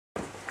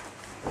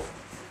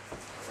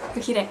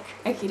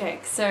Okie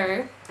doke.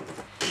 So,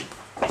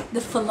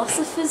 the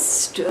Philosopher's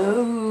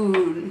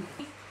Stone.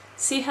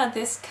 See how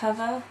this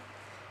cover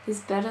is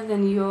better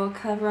than your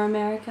cover,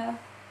 America?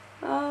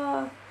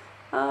 Oh,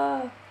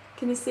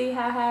 can you see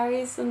how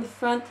Harry's on the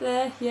front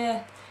there?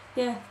 Yeah.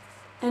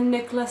 And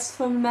Nicholas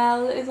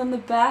Flamel is on the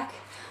back.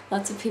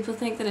 Lots of people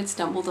think that it's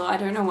Dumbledore. I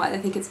don't know why they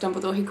think it's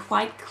Dumbledore. He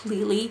quite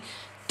clearly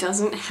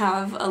doesn't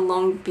have a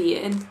long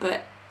beard,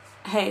 but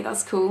hey,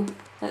 that's cool.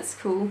 That's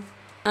cool.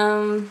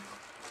 I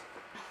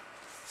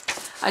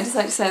just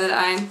like to say that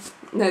I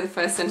know the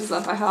first sentence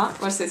off by heart.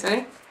 Watch this,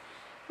 ready?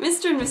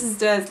 Mr. and Mrs.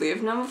 Dursley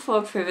of number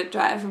 4 Privet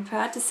Drive were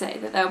proud to say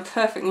that they were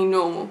perfectly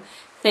normal.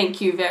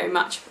 Thank you very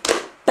much.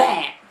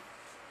 Bam!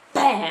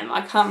 Bam!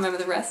 I can't remember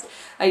the rest.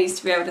 I used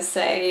to be able to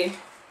say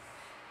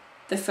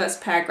the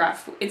first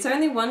paragraph. It's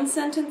only one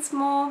sentence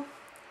more,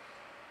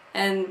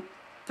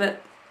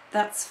 but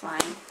that's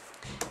fine.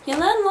 You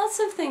learn lots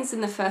of things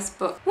in the first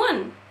book.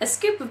 1. A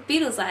scoop of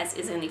beetle's eyes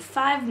is only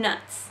 5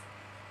 nuts.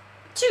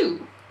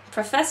 2.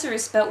 Professor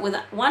is spelt with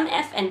 1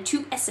 F and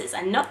 2 S's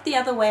and not the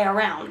other way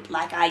around,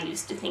 like I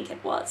used to think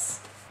it was.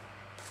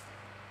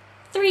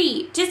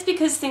 3. Just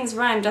because things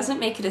rhyme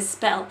doesn't make it a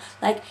spell,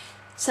 like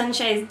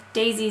sunshine,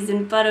 daisies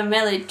and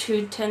buttermelon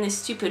to turn this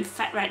stupid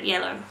fat rat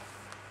yellow,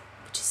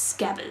 which is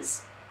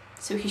Scabbers,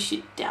 so he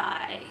should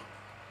die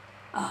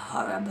a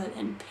horrible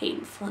and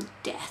painful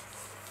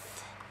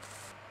death.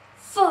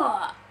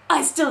 4.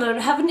 I still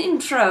don't have an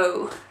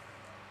intro.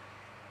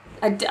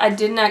 I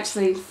didn't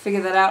actually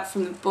figure that out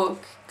from the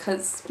book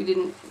because we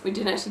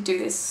didn't actually do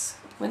this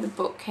when the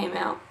book came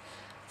out,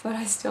 but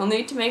I still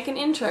need to make an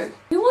intro.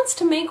 Who wants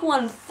to make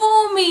one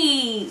for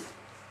me?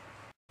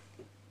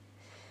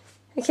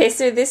 Okay,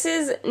 so this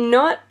is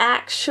not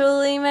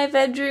actually my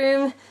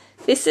bedroom.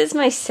 This is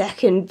my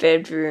second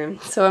bedroom.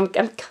 So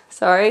I'm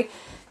sorry.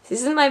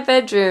 This isn't my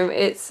bedroom.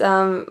 It's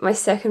my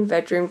second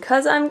bedroom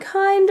because I'm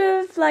kind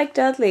of like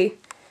Dudley.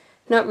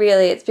 Not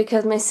really. It's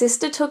because my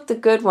sister took the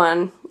good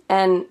one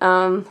and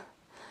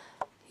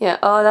yeah.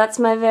 Oh, that's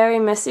my very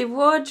messy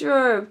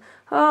wardrobe.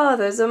 Oh,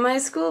 those are my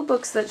school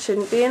books that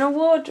shouldn't be in a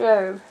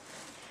wardrobe.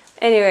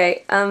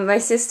 Anyway, my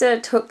sister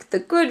took the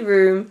good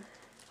room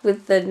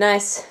with the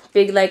nice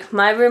big, like,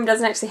 my room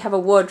doesn't actually have a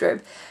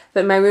wardrobe,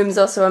 but my room's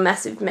also a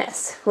massive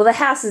mess. Well, the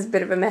house is a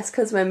bit of a mess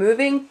because we're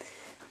moving,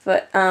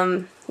 but,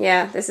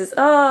 yeah, this is,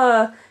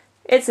 oh,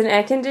 it's an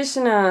air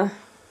conditioner.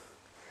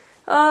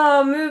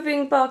 Oh,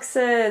 moving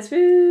boxes,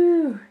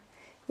 woo!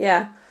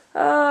 Yeah.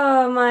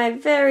 Oh, my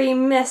very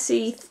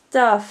messy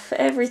stuff.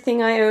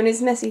 Everything I own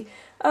is messy.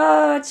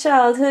 Oh,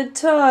 childhood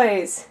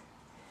toys.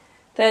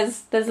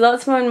 There's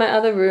lots more in my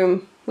other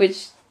room,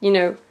 which, you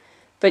know,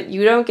 but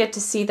you don't get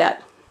to see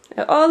that.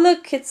 Oh,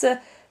 look, it's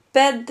a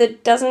bed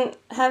that doesn't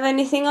have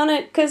anything on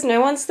it because no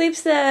one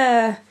sleeps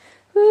there.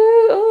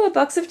 Ooh, oh, a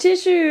box of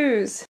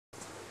tissues.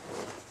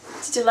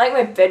 Did you like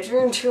my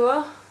bedroom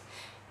tour?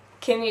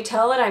 Can you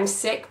tell that I'm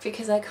sick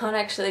because I can't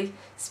actually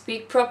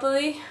speak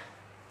properly?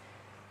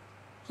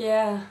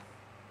 Yeah.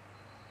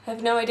 I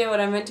have no idea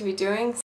what I'm meant to be doing.